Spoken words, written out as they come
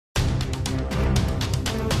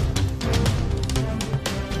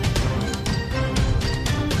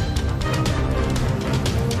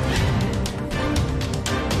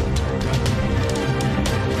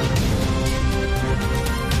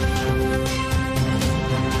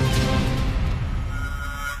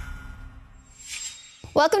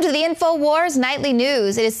Welcome to the INFOWARS Nightly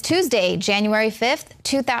News. It is Tuesday, January 5th,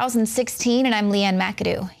 2016, and I'm Leanne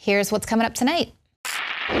McAdoo. Here's what's coming up tonight.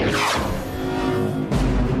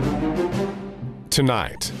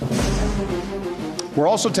 Tonight. We're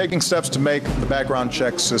also taking steps to make the background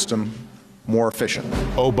check system more efficient.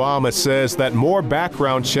 Obama says that more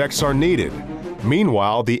background checks are needed.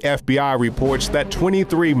 Meanwhile, the FBI reports that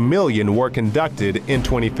 23 million were conducted in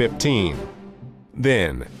 2015.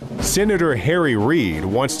 Then, Senator Harry Reid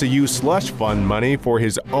wants to use slush fund money for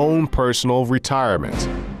his own personal retirement.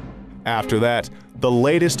 After that, the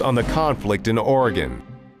latest on the conflict in Oregon.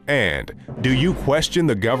 And, do you question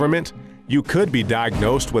the government? You could be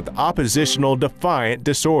diagnosed with oppositional defiant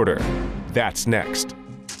disorder. That's next.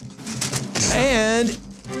 And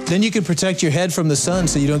then you can protect your head from the sun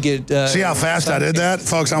so you don't get... See how fast I did that?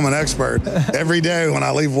 Folks, I'm an expert. Every day when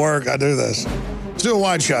I leave work, I do this. Let's do a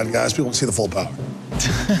wide shot, guys. People can see the full power.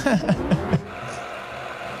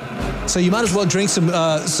 So you might as well drink some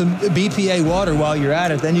BPA water while you're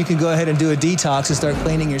at it. Then you can go ahead and do a detox and start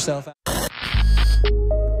cleaning yourself out.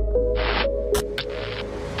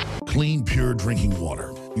 Clean, pure drinking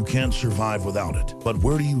water. You can't survive without it. But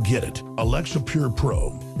where do you get it? Alexa Pure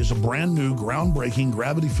Pro is a brand new, groundbreaking,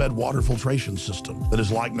 gravity-fed water filtration system that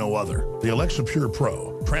is like no other. The Alexa Pure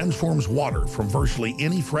Pro transforms water from virtually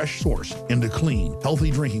any fresh source into clean, healthy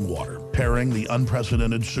drinking water, pairing the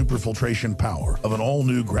unprecedented superfiltration power of an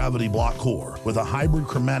all-new gravity block core with a hybrid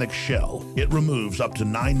chromatic shell. It removes up to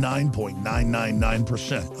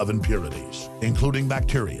 99.999% of impurities, including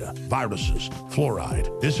bacteria, viruses,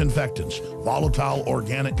 fluoride, disinfectants, volatile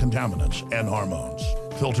organic contaminants, and hormones.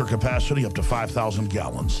 Filter capacity up to 5,000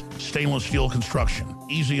 gallons. Stainless steel construction,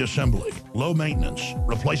 easy assembly, low maintenance.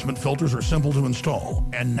 Replacement filters are simple to install.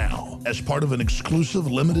 And now, as part of an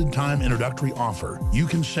exclusive limited time introductory offer, you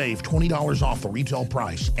can save $20 off the retail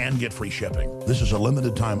price and get free shipping. This is a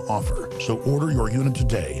limited time offer, so order your unit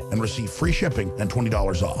today and receive free shipping and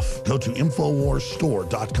 $20 off. Go to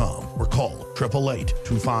InfoWarsStore.com or call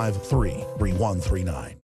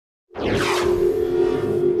 888-253-3139.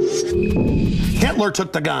 Hitler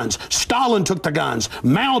took the guns. Stalin took the guns.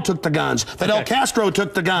 Mao took the guns. Fidel Castro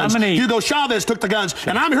took the guns. Hugo Chavez took the guns.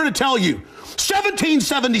 And I'm here to tell you,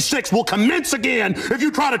 1776 will commence again if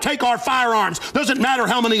you try to take our firearms. Doesn't matter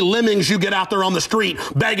how many lemmings you get out there on the street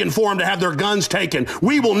begging for them to have their guns taken.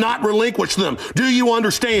 We will not relinquish them. Do you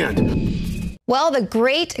understand? Well, the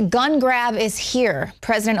great gun grab is here.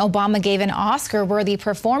 President Obama gave an Oscar-worthy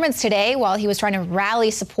performance today while he was trying to rally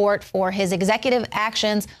support for his executive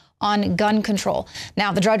actions on gun control.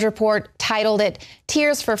 Now, the Drudge Report titled it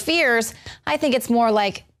Tears for Fears. I think it's more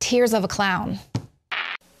like Tears of a Clown.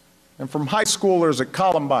 And from high schoolers at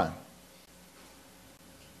Columbine,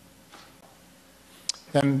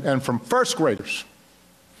 and from first graders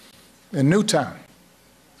in Newtown,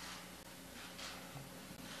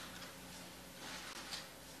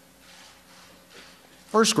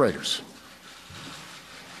 first graders.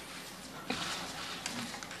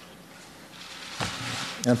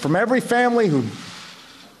 And from every family who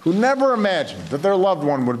never imagined that their loved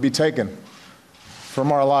one would be taken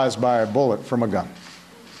from our lives by a bullet from a gun.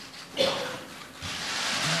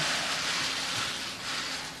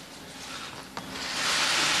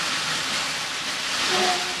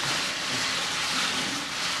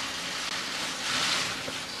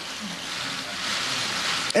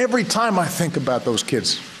 Every time I think about those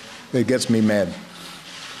kids, it gets me mad.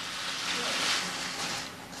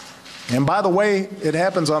 And by the way, it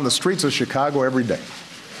happens on the streets of Chicago every day.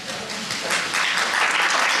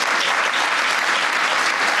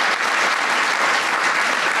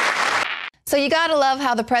 So you gotta love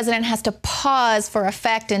how the president has to pause for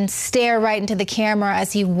effect and stare right into the camera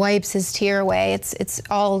as he wipes his tear away. It's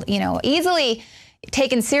all, easily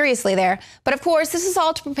taken seriously there. But of course, this is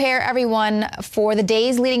all to prepare everyone for the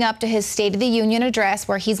days leading up to his State of the Union address,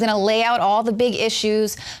 where he's going to lay out all the big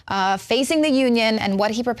issues facing the union and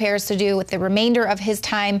what he prepares to do with the remainder of his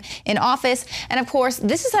time in office. And of course,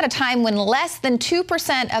 this is at a time when less than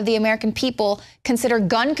 2% of the American people consider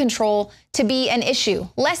gun control to be an issue.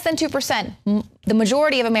 Less than 2%. The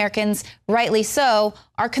majority of Americans, rightly so,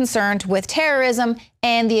 are concerned with terrorism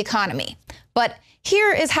and the economy. But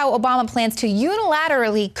here is how Obama plans to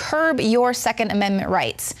unilaterally curb your Second Amendment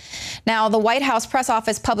rights. Now, the White House press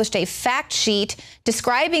office published a fact sheet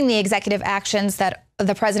describing the executive actions that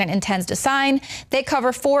the president intends to sign. They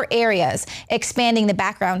cover 4 areas: expanding the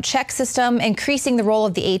background check system, increasing the role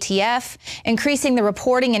of the ATF, increasing the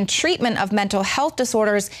reporting and treatment of mental health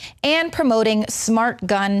disorders, and promoting smart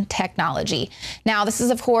gun technology. Now, this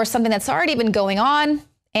is, of course, something that's already been going on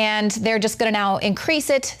and they're just going to now increase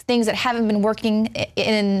it, things that haven't been working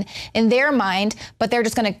in their mind, but they're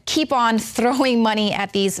just going to keep on throwing money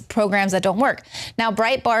at these programs that don't work. Now,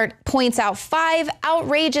 Breitbart points out 5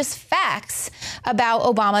 outrageous facts about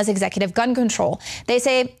Obama's executive gun control. They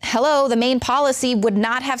say, hello, the main policy would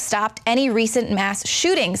not have stopped any recent mass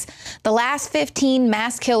shootings. The last 15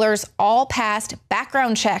 mass killers all passed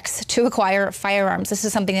background checks to acquire firearms. This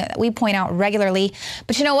is something that we point out regularly.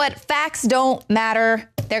 But you know what? Facts don't matter.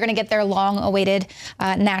 They're going to get their long-awaited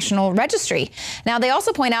national registry. Now, they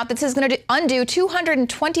also point out that this is going to undo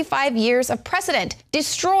 225 years of precedent,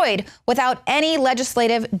 destroyed without any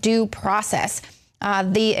legislative due process.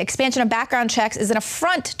 The expansion of background checks is an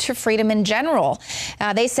affront to freedom in general.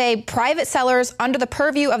 They say private sellers under the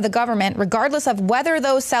purview of the government, regardless of whether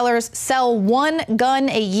those sellers sell 1 gun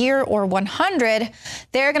a year or 100,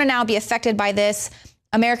 they're going to now be affected by this.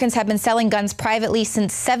 Americans have been selling guns privately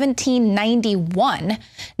since 1791.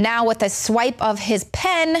 Now, with a swipe of his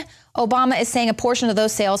pen, Obama is saying a portion of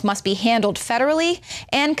those sales must be handled federally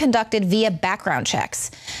and conducted via background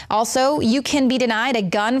checks. Also, you can be denied a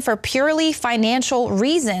gun for purely financial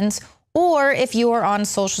reasons, or if you are on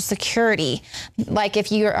Social Security, like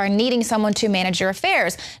if you are needing someone to manage your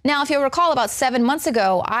affairs. Now, if you'll recall, about 7 months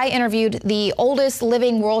ago, I interviewed the oldest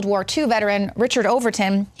living World War II veteran, Richard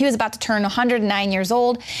Overton. He was about to turn 109 years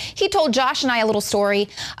old. He told Josh and I a little story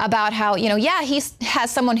about how, he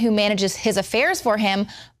has someone who manages his affairs for him,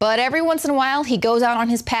 but every once in a while he goes out on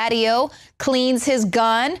his patio, cleans his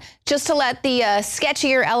gun, just to let the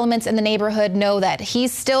sketchier elements in the neighborhood know that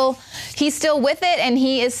he's still with it and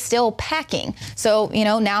he is still packing. So,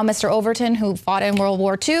 now Mr. Overton, who fought in World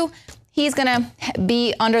War II, he's going to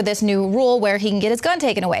be under this new rule where he can get his gun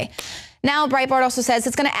taken away. Now, Breitbart also says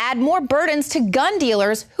it's going to add more burdens to gun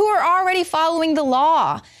dealers who are already following the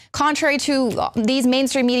law. Contrary to these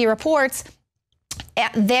mainstream media reports,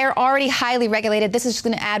 they're already highly regulated. This is just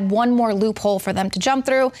going to add one more loophole for them to jump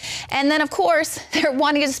through. And then, of course, they're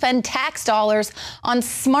wanting to spend tax dollars on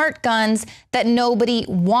smart guns that nobody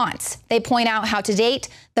wants. They point out how, to date,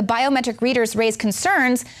 the biometric readers raise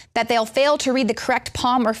concerns that they'll fail to read the correct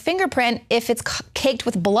palm or fingerprint if it's caked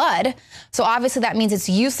with blood. So obviously that means it's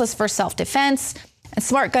useless for self-defense. And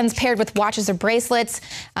smart guns paired with watches or bracelets,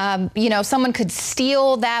 someone could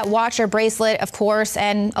steal that watch or bracelet, of course,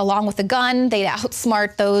 and along with the gun, they'd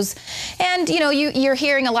outsmart those. And, you're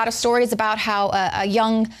hearing a lot of stories about how a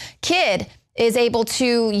young kid is able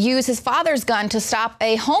to use his father's gun to stop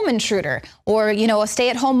a home intruder, or, a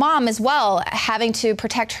stay-at-home mom as well, having to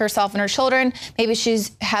protect herself and her children. Maybe she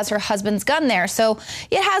has her husband's gun there. So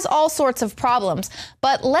it has all sorts of problems.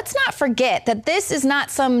 But let's not forget that this is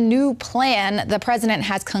not some new plan the president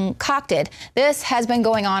has concocted. This has been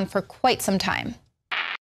going on for quite some time.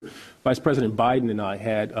 Vice President Biden and I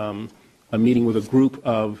had a meeting with a group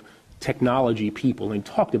of technology people and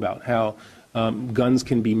talked about how guns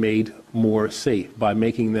can be made more safe by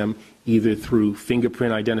making them either through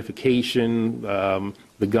fingerprint identification,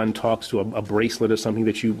 the gun talks to a bracelet or something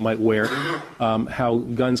that you might wear, how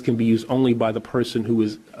guns can be used only by the person who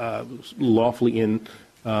is lawfully in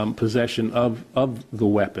possession of the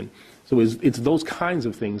weapon. So it's those kinds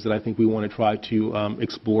of things that I think we want to try to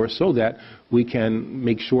explore so that we can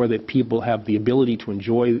make sure that people have the ability to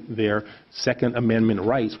enjoy their Second Amendment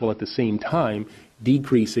rights while at the same time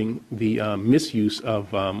decreasing the misuse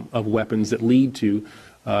of weapons that lead to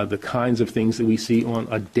the kinds of things that we see on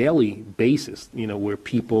a daily basis, where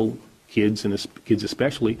people, kids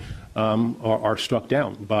especially, are struck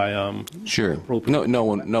down by sure. No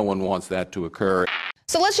one wants that to occur.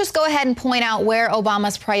 So let's just go ahead and point out where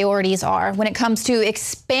Obama's priorities are when it comes to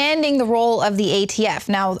expanding the role of the ATF.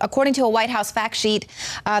 Now, according to a White House fact sheet,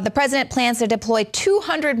 the president plans to deploy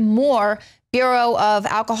 200 more Bureau of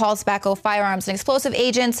Alcohol, Tobacco, Firearms, and Explosive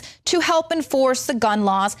agents to help enforce the gun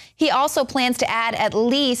laws. He also plans to add at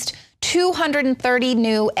least 230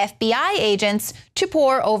 new FBI agents to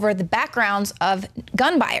pore over the backgrounds of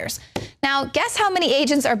gun buyers. Now, guess how many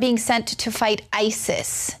agents are being sent to fight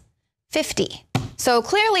ISIS? 50. So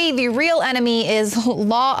clearly the real enemy is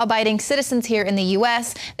law-abiding citizens here in the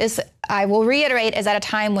U.S. This, I will reiterate, is at a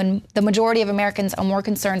time when the majority of Americans are more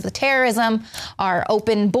concerned with terrorism, our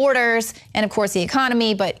open borders, and of course the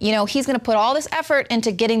economy. But, he's going to put all this effort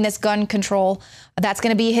into getting this gun control. That's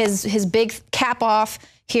going to be his big cap off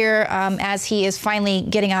here as he is finally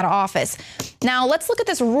getting out of office. Now, let's look at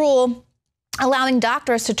this rule allowing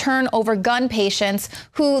doctors to turn over gun patients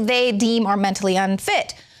who they deem are mentally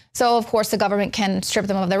unfit. So, of course, the government can strip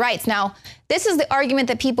them of their rights. Now, this is the argument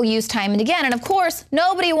that people use time and again. And, of course,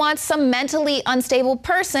 nobody wants some mentally unstable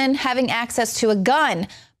person having access to a gun.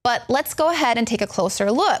 But let's go ahead and take a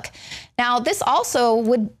closer look. Now, this also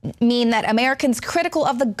would mean that Americans critical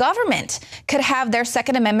of the government could have their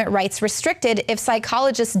Second Amendment rights restricted if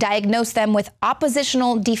psychologists diagnose them with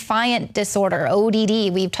oppositional defiant disorder,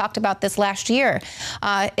 ODD. We've talked about this last year.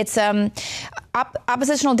 Oppositional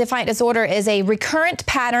defiant disorder is a recurrent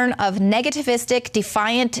pattern of negativistic,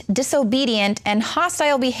 defiant, disobedient, and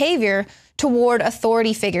hostile behavior toward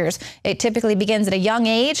authority figures. It typically begins at a young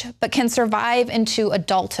age, but can survive into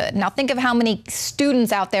adulthood. Now, think of how many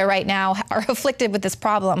students out there right now are afflicted with this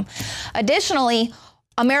problem. Additionally,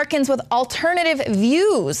 Americans with alternative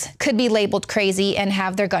views could be labeled crazy and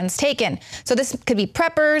have their guns taken. So this could be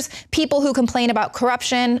preppers, people who complain about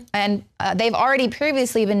corruption, and they've already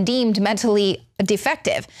previously been deemed mentally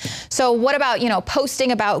defective. So what about,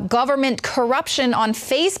 posting about government corruption on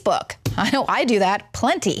Facebook? I know I do that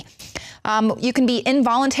plenty. You can be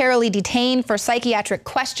involuntarily detained for psychiatric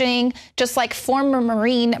questioning, just like former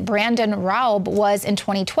Marine Brandon Raub was in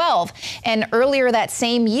 2012. And earlier that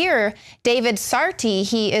same year, David Sarti,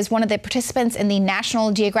 he is one of the participants in the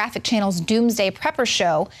National Geographic Channel's Doomsday Prepper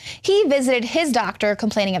show. He visited his doctor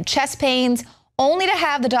complaining of chest pains, only to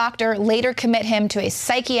have the doctor later commit him to a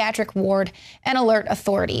psychiatric ward and alert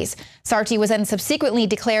authorities. Sarti was then subsequently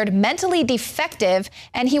declared mentally defective,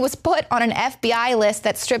 and he was put on an FBI list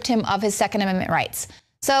that stripped him of his Second Amendment rights.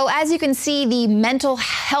 So as you can see, the mental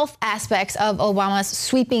health aspects of Obama's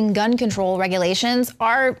sweeping gun control regulations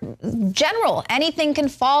are general. Anything can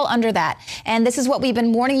fall under that. And this is what we've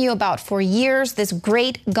been warning you about for years. This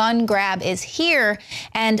great gun grab is here.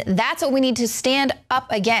 And that's what we need to stand up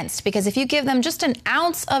against, because if you give them just an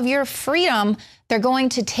ounce of your freedom, they're going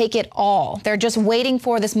to take it all. They're just waiting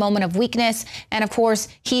for this moment of weakness. And of course,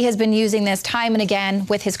 he has been using this time and again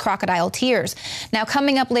with his crocodile tears. Now,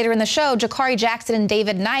 coming up later in the show, Jakari Jackson and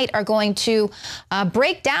David Knight are going to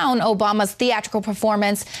break down Obama's theatrical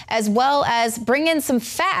performance, as well as bring in some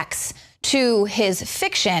facts to his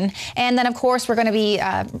fiction. And then, of course, we're going to be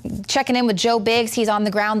checking in with Joe Biggs. He's on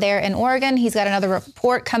the ground there in Oregon. He's got another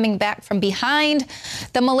report coming back from behind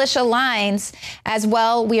the militia lines. As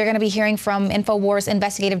well, we are going to be hearing from INFOWARS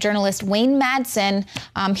investigative journalist Wayne Madsen.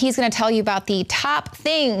 He's going to tell you about the top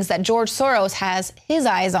things that George Soros has his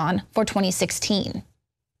eyes on for 2016.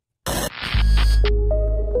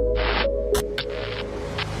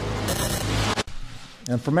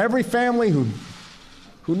 And from every family who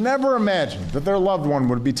never imagined that their loved one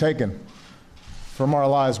would be taken from our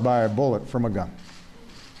lives by a bullet from a gun.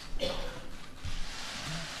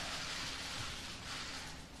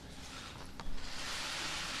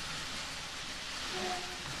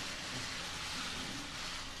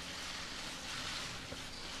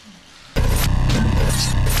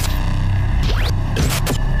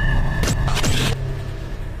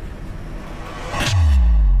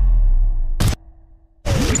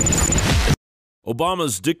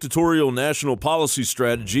 Obama's dictatorial national policy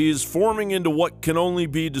strategy is forming into what can only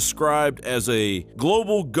be described as a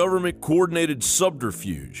global government-coordinated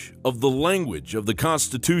subterfuge of the language of the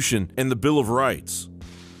Constitution and the Bill of Rights.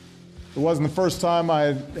 It wasn't the first time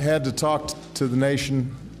I had to talk to the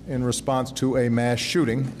nation in response to a mass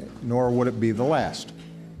shooting, nor would it be the last.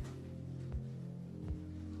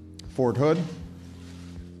 Fort Hood,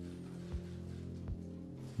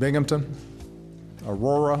 Binghamton,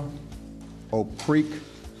 Aurora, Oak Creek,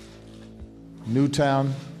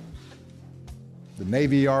 Newtown, the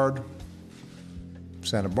Navy Yard,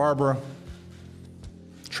 Santa Barbara,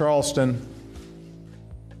 Charleston,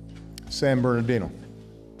 San Bernardino.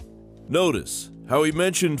 Notice how he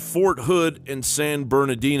mentioned Fort Hood and San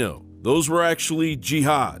Bernardino. Those were actually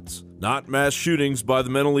jihads, not mass shootings by the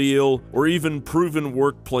mentally ill or even proven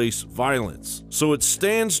workplace violence. So it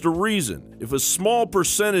stands to reason, if a small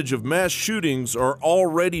percentage of mass shootings are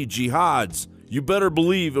already jihads, you better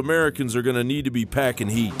believe Americans are going to need to be packing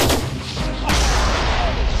heat.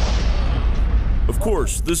 Of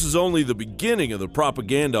course, this is only the beginning of the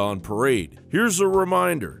propaganda on parade. Here's a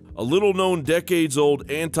reminder. A little-known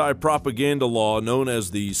decades-old anti-propaganda law known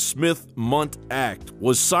as the Smith-Mundt Act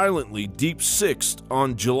was silently deep-sixed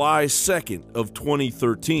on July 2nd of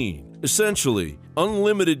 2013. Essentially,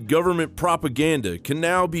 unlimited government propaganda can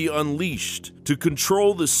now be unleashed to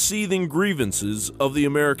control the seething grievances of the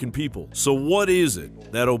American people. So what is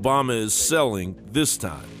it that Obama is selling this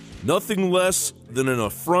time? Nothing less than an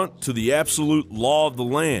affront to the absolute law of the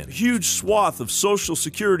land. A huge swath of Social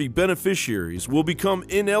Security beneficiaries will become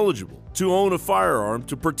ineligible to own a firearm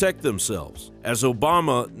to protect themselves, as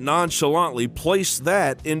Obama nonchalantly placed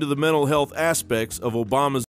that into the mental health aspects of Obama's